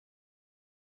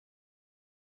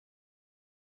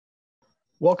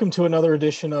Welcome to another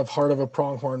edition of Heart of a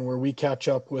Pronghorn, where we catch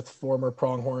up with former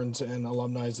Pronghorns and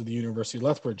alumni of the University of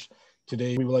Lethbridge.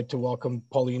 Today, we would like to welcome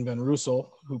Pauline Van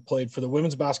Roussel, who played for the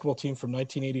women's basketball team from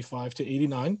 1985 to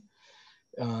 89.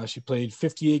 She played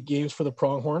 58 games for the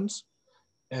Pronghorns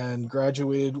and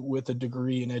graduated with a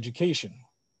degree in education.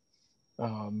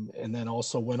 And then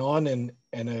also went on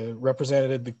and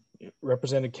represented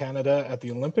Canada at the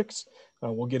Olympics.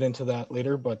 We'll get into that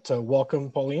later, but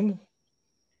welcome, Pauline.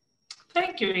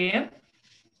 Thank you, Ian.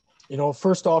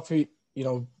 First off, I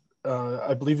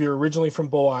believe you're originally from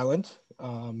Bow Island,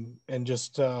 and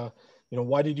just,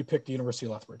 why did you pick the University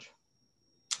of Lethbridge?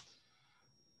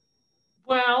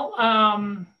 Well,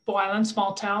 Bow Island,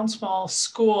 small town, small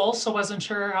school, so wasn't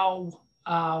sure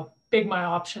how big my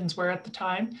options were at the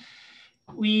time.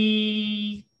 At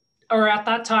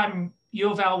that time,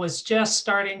 U of L was just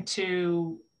starting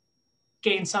to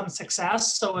gain some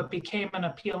success, so it became an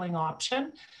appealing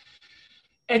option.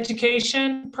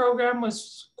 Education program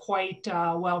was quite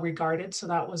well regarded, so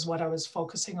that was what I was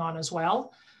focusing on as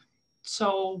well.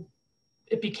 So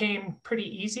it became pretty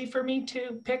easy for me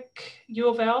to pick U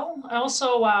of L. I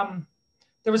also,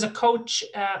 there was a coach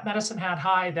at Medicine Hat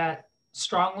High that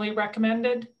strongly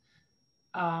recommended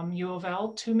U of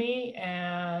L to me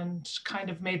and kind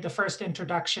of made the first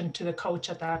introduction to the coach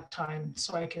at that time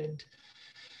so I could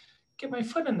get my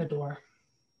foot in the door.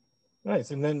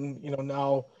 Nice. And then,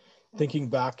 now thinking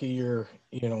back at your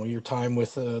time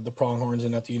with the Pronghorns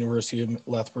and at the University of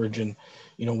Lethbridge, and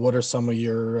what are some of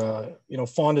your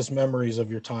fondest memories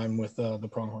of your time with the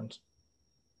Pronghorns?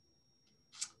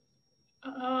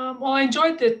 Well, I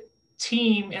enjoyed the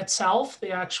team itself,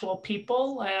 the actual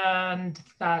people, and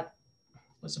that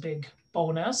was a big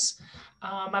bonus.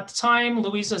 At the time,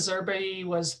 Louisa Zerbe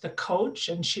was the coach,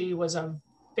 and she was a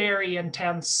very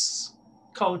intense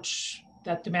coach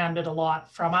that demanded a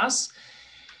lot from us.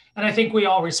 And I think we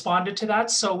all responded to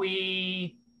that. So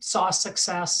we saw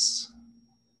success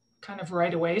kind of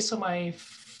right away. So my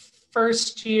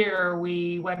first year,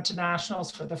 we went to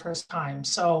nationals for the first time.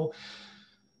 So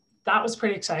that was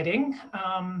pretty exciting.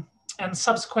 And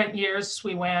subsequent years,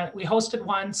 we hosted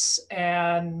once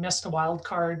and missed a wild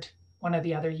card one of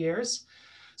the other years.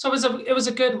 So it was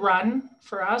a good run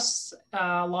for us,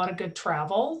 a lot of good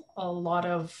travel, a lot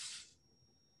of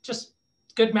just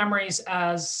good memories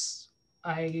as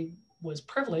I was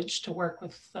privileged to work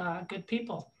with good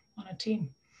people on a team.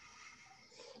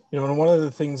 And one of the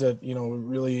things that,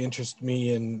 really interested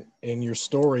me in your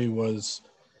story was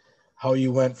how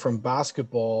you went from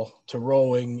basketball to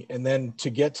rowing, and then to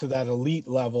get to that elite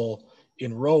level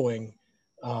in rowing.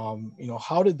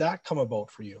 How did that come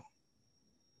about for you?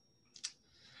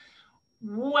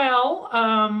 Well,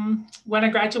 when I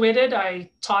graduated,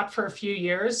 I taught for a few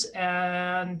years,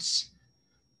 and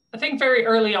I think very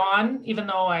early on, even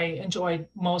though I enjoyed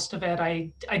most of it,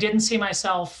 I didn't see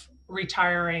myself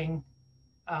retiring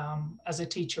as a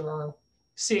teacher or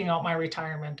seeing out my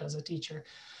retirement as a teacher.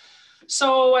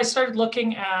 So I started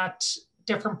looking at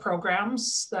different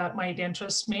programs that might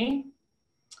interest me.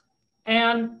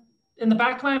 And in the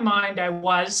back of my mind, I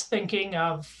was thinking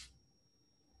of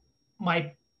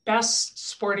my best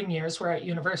sporting years were at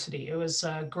university. It was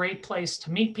a great place to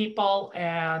meet people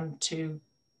and to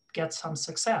get some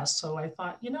success. So I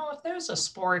thought, if there's a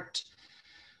sport,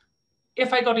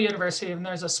 if I go to university and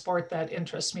there's a sport that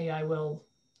interests me, I will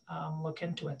look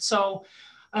into it. So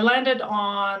I landed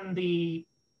on the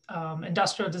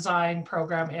industrial design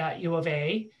program at U of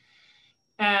A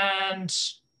and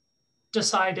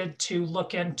decided to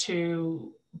look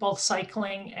into both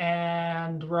cycling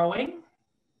and rowing.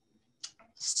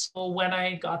 So when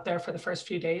I got there for the first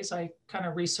few days, I kind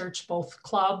of researched both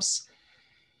clubs.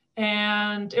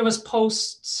 And it was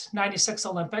post 96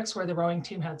 Olympics where the rowing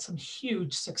team had some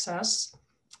huge success.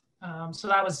 So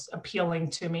that was appealing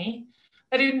to me.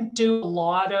 I didn't do a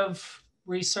lot of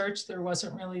research. There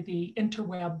wasn't really the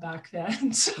interweb back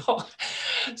then. So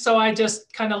I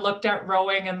just kind of looked at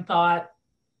rowing and thought,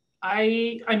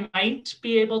 I might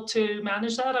be able to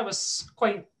manage that.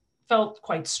 I felt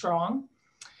quite strong.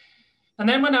 And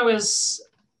then when I was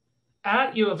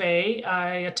at U of A,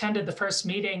 I attended the first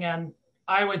meeting, and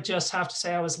I would just have to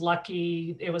say I was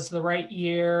lucky. It was the right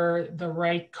year, the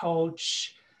right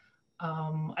coach.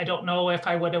 I don't know if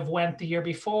I would have went the year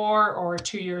before or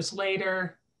 2 years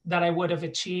later that I would have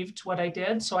achieved what I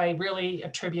did. So I really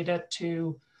attribute it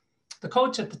to the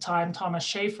coach at the time, Thomas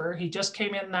Schaefer. He just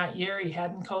came in that year. He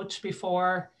hadn't coached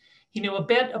before. He knew a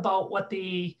bit about what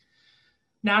the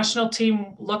national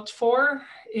team looked for,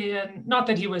 not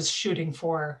that he was shooting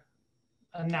for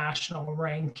a national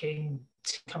ranking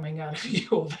coming out of U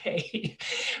of A.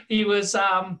 He was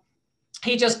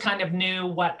he just kind of knew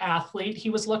what athlete he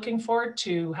was looking for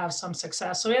to have some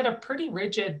success. So he had a pretty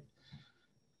rigid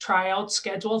tryout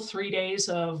schedule, 3 days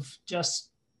of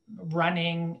just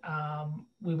running.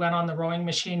 We went on the rowing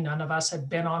machine. None of us had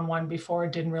been on one before,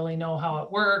 didn't really know how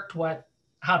it worked,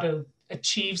 how to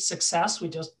achieve success. We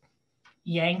just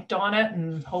yanked on it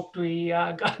and hoped we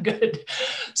got a good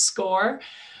score.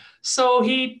 So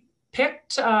he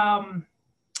picked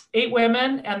 8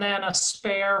 women and then a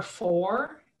spare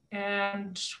 4.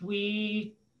 And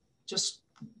we just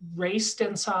raced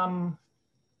in some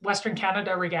Western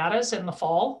Canada regattas in the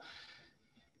fall,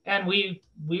 and we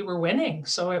were winning.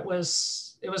 So it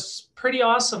was pretty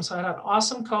awesome. So I had an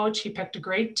awesome coach. He picked a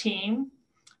great team,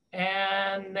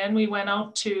 and then we went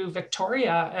out to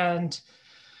Victoria and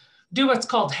do what's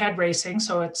called head racing.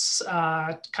 So it's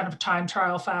kind of a time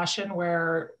trial fashion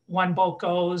where one boat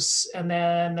goes, and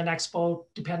then the next boat,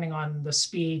 depending on the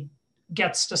speed,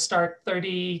 gets to start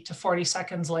 30 to 40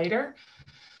 seconds later.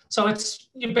 So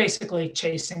you're basically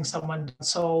chasing someone.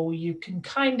 So you can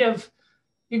kind of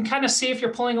see if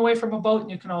you're pulling away from a boat, and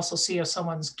you can also see if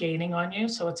someone's gaining on you.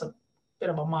 So it's a bit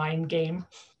of a mind game,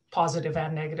 positive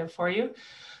and negative for you.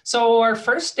 So our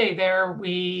first day there,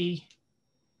 we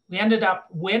ended up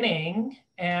winning,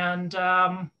 and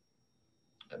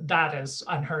that is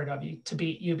unheard of, to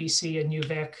beat UBC and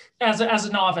UVic as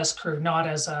a novice crew, not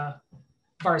as a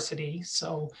varsity.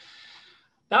 So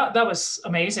that was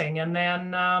amazing. And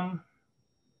then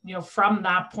from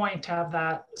that point, to have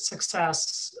that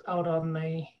success out on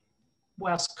the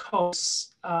West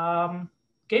Coast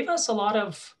gave us a lot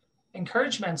of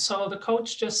encouragement. So the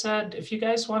coach just said, if you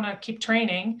guys want to keep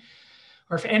training,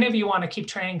 or if any of you want to keep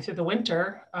training through the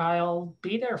winter, I'll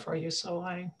be there for you. So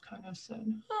I kind of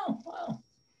said, oh, well,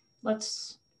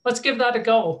 let's give that a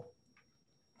go.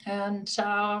 And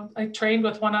I trained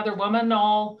with one other woman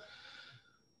all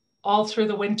through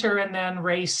the winter, and then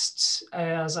raced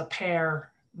as a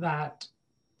pair that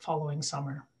following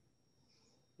summer.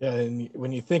 Yeah, and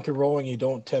when you think of rowing, you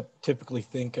don't typically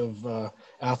think of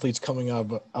athletes coming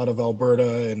out of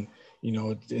Alberta, and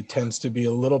it tends to be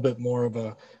a little bit more of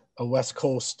a West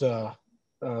Coast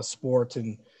sport,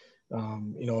 and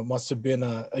it must have been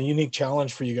a unique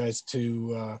challenge for you guys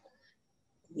to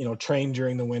train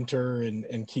during the winter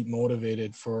and keep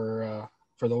motivated for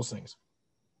those things.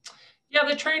 Yeah,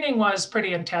 the training was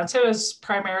pretty intense. It was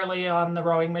primarily on the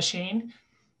rowing machine,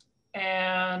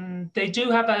 and they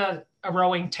do have a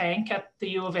rowing tank at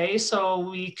the U of A, so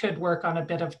we could work on a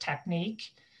bit of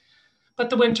technique. But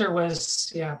the winter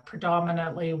was,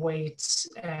 predominantly weights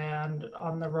and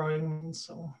on the rowing.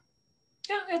 So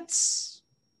yeah,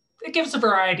 it gives a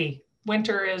variety.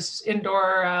 Winter is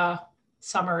indoor,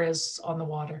 summer is on the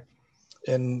water.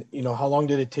 And, how long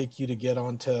did it take you to get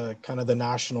onto kind of the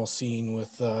national scene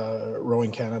with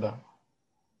Rowing Canada?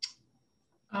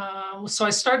 So I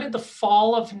started the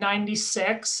fall of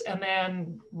 96 and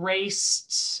then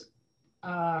raced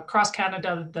across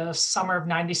Canada the summer of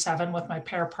 97 with my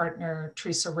pair partner,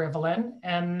 Teresa Rivelin.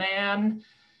 And then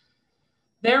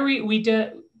there we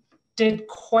did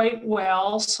quite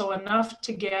well. So enough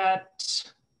to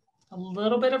get a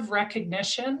little bit of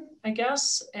recognition, I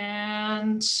guess.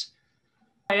 And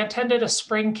I attended a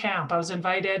spring camp. I was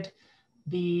invited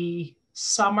the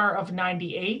summer of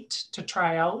 98 to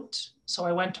try out. So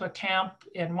I went to a camp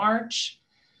in March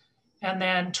and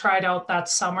then tried out that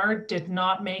summer, did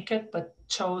not make it, but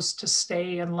chose to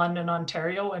stay in London,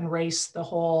 Ontario and race the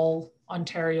whole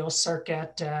Ontario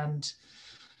circuit, and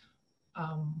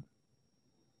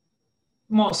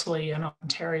mostly in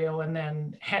Ontario. And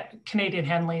then Canadian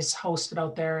Henley's hosted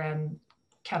out there, and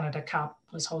Canada Cup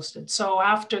was hosted. So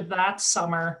after that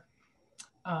summer,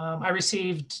 I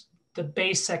received the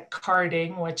basic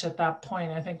carding, which at that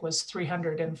point I think was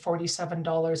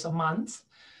 $347 a month.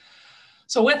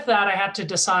 So with that, I had to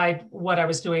decide what I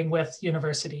was doing with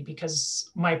university, because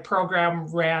my program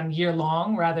ran year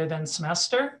long rather than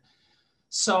semester.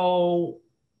 So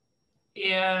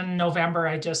in November,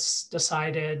 I just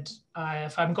decided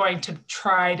if I'm going to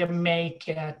try to make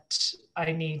it,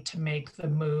 I need to make the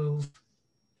move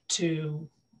to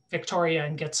Victoria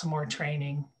and get some more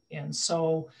training in.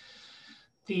 So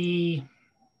the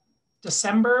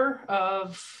December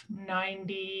of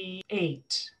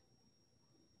 98,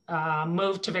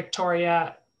 moved to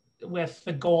Victoria with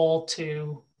the goal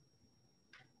to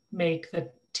make the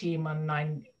team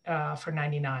for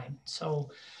 99. So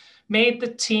made the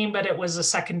team, but it was a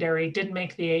secondary, didn't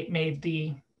make the 8, made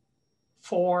the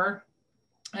 4.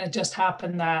 And it just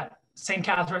happened that St.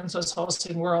 Catharines was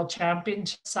hosting World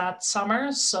Championships that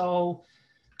summer. So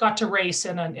got to race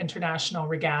in an international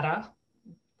regatta,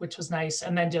 which was nice.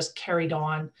 And then just carried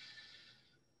on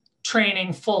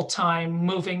training full-time,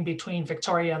 moving between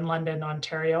Victoria and London,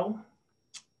 Ontario,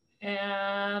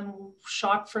 and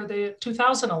shot for the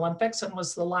 2000 Olympics and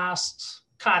was the last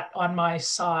cut on my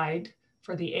side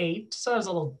for the 8. So that was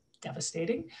a little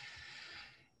devastating.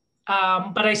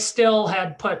 But I still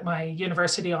had put my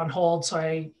university on hold.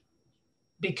 So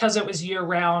because it was year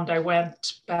round, I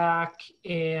went back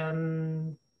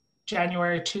in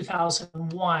January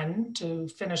 2001 to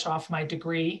finish off my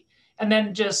degree, and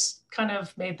then just kind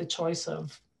of made the choice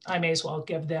of, I may as well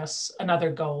give this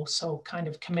another go. So kind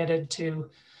of committed to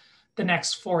the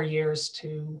next 4 years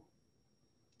to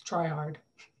try hard.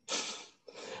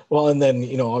 Well, and then,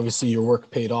 obviously your work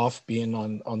paid off being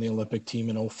on the Olympic team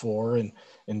in 04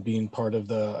 and being part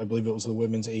of I believe it was the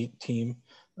women's 8 team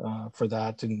for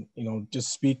that. And,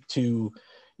 just speak to,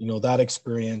 that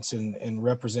experience and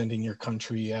representing your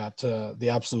country at the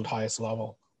absolute highest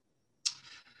level.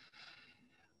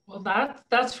 Well,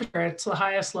 that's for sure. It's the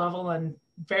highest level, and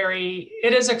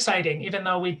it is exciting, even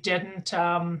though we didn't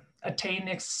attain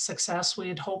the success we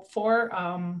had hoped for.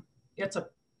 It's a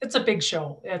big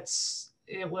show. It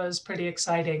was pretty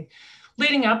exciting.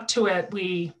 Leading up to it,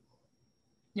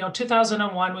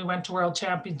 2001, we went to World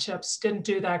Championships, didn't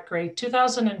do that great.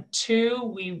 2002,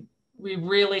 we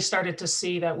really started to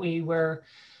see that we were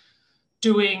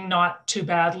doing not too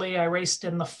badly. I raced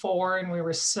in the 4 and we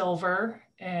were silver,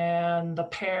 and the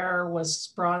pair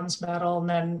was bronze medal. And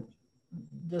then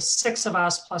the 6 of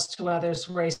us plus 2 others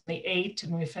raced in the 8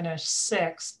 and we finished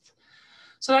 6th.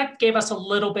 So that gave us a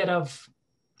little bit of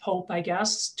hope, I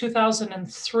guess.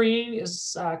 2003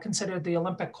 is considered the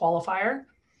Olympic qualifier.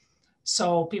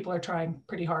 So people are trying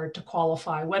pretty hard to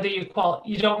qualify. Whether you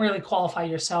don't really qualify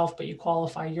yourself, but you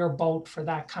qualify your boat for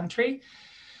that country.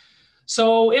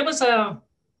 So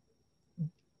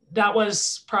that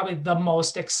was probably the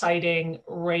most exciting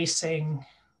racing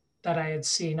that I had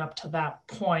seen up to that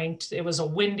point. It was a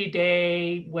windy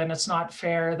day. When it's not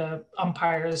fair, the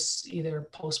umpires either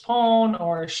postpone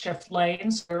or shift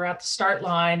lanes. We were at the start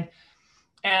line,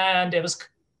 and there was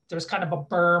kind of a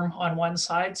berm on one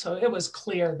side. So it was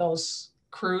clear those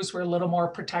crews were a little more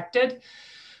protected.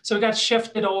 So we got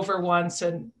shifted over once,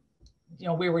 and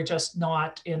we were just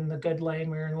not in the good lane.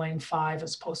 We were in lane 5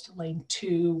 as opposed to lane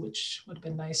 2, which would have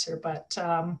been nicer. But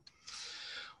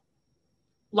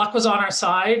luck was on our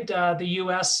side. The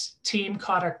US team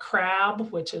caught a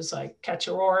crab, which is like catch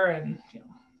a roar and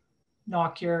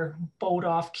knock your boat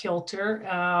off kilter.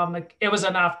 It was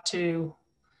enough to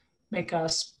make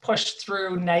us push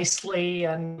through nicely,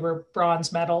 and we're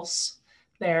bronze medals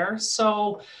there.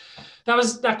 So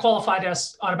that qualified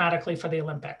us automatically for the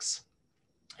Olympics.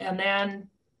 And then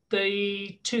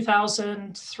the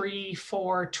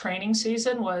 2003-04 training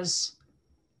season was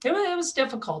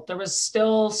difficult. There was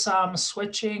still some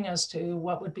switching as to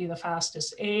what would be the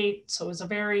fastest 8. So it was a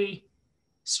very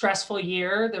stressful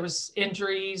year. There was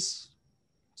injuries,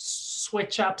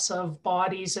 switch ups of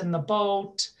bodies in the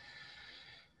boat.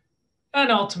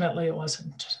 And ultimately it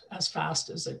wasn't as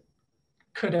fast as it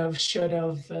could have, should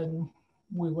have, and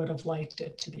we would have liked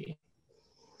it to be.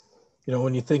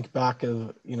 When you think back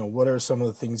of, what are some of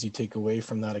the things you take away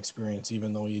from that experience,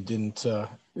 even though you didn't,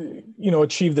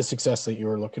 achieve the success that you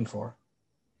were looking for?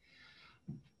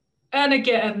 And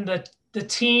again, the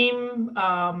team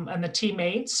and the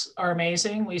teammates are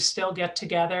amazing. We still get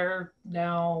together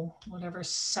now,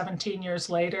 17 years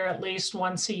later, at least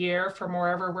once a year from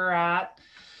wherever we're at.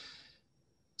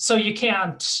 So you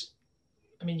can't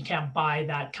buy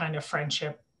that kind of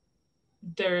friendship.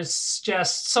 There's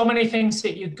just so many things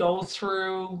that you go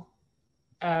through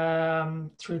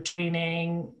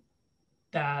training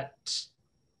that,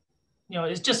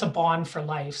 is just a bond for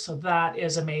life. So that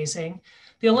is amazing.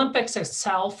 The Olympics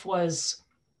itself was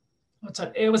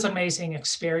an amazing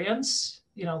experience.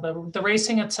 The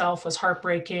racing itself was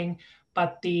heartbreaking,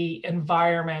 but the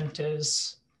environment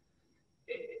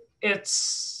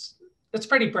it's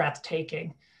pretty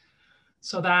breathtaking.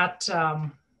 So that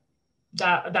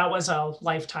was a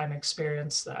lifetime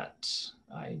experience that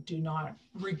I do not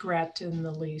regret in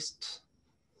the least.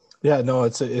 Yeah, no,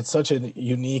 it's such a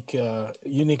unique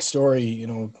story,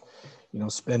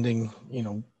 spending,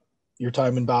 your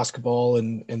time in basketball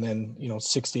and then,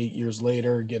 6 to 8 years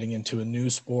later, getting into a new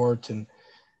sport. And,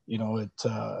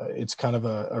 it's kind of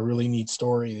a really neat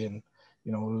story. And,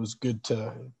 it was good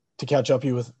to catch up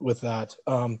with that.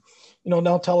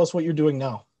 Now tell us what you're doing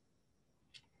now.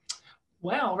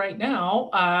 Well, right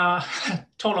now,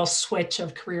 total switch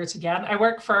of careers again. I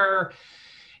work for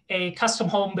a custom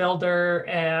home builder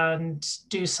and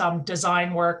do some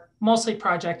design work, mostly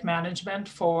project management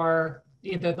for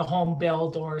either the home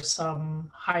build or some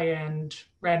high-end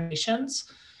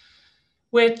renovations.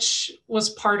 which was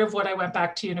part of what I went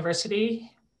back to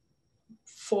university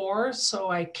for. So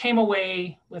I came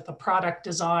away with a product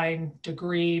design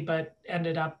degree, but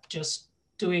ended up just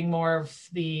doing more of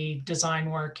the design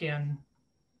work in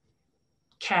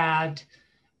CAD,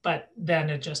 but then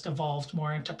it just evolved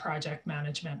more into project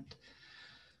management.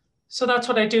 So that's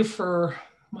what I do for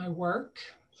my work.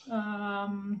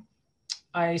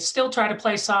 I still try to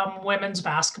play some women's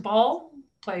basketball,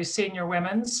 play senior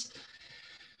women's.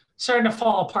 Starting to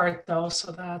fall apart though,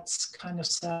 so that's kind of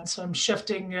sad. So I'm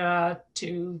shifting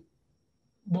to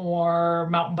more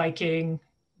mountain biking.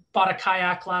 Bought a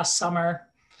kayak last summer.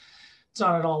 It's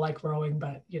not at all like rowing,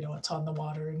 but you know, it's on the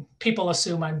water and people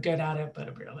assume I'm good at it,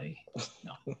 but really,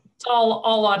 no. It's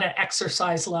all on an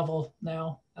exercise level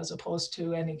now, as opposed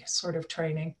to any sort of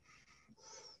training.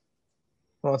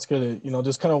 Well, that's good. You know,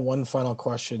 just kind of one final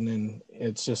question, and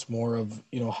it's just more of,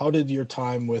 you know, how did your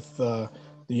time with the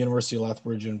University of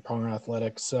Lethbridge and Pronghorn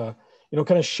Athletics, you know,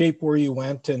 kind of shape where you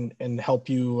went and help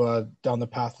you down the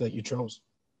path that you chose?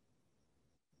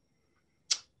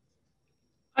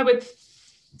 I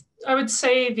would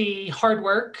say the hard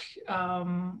work.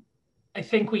 I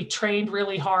think we trained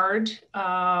really hard,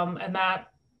 and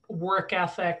that work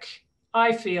ethic,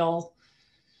 I feel,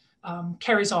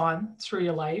 carries on through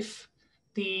your life.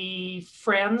 The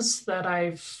friends that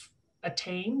I've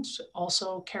attained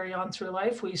also carry on through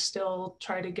life. We still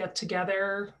try to get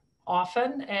together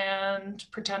often and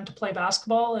pretend to play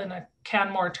basketball in a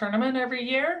Canmore tournament every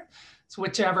year. It's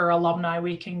whichever alumni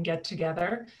we can get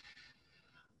together.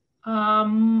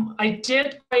 I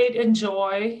did quite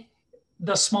enjoy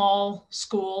the small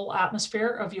school atmosphere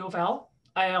of U of L.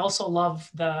 I also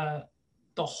love the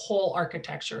whole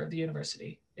architecture of the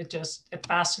university. It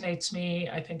fascinates me.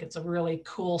 I think it's a really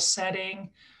cool setting.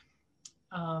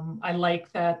 I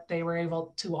like that they were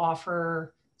able to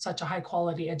offer such a high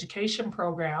quality education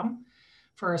program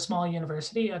for a small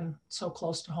university and so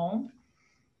close to home.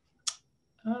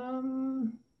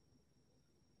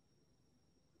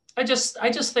 I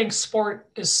just think sport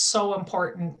is so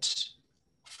important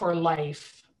for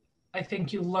life. I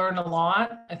think you learn a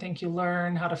lot. I think you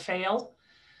learn how to fail.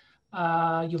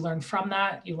 You learn from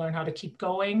that. You learn how to keep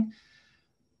going.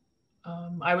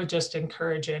 I would just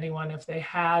encourage anyone, if they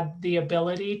had the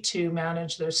ability to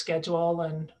manage their schedule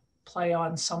and play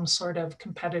on some sort of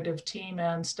competitive team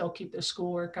and still keep their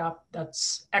schoolwork up,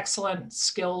 that's excellent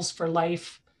skills for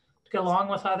life, to get along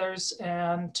with others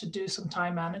and to do some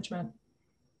time management.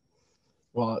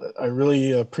 Well, I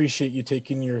really appreciate you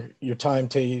taking your time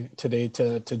today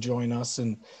to join us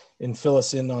and fill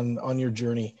us in on your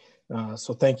journey.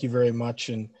 So thank you very much.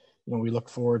 And, you know, we look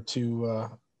forward to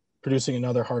producing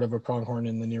another Heart of a Pronghorn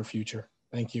in the near future.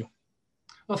 Thank you.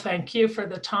 Well, thank you for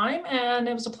the time, and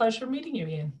it was a pleasure meeting you,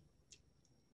 Ian.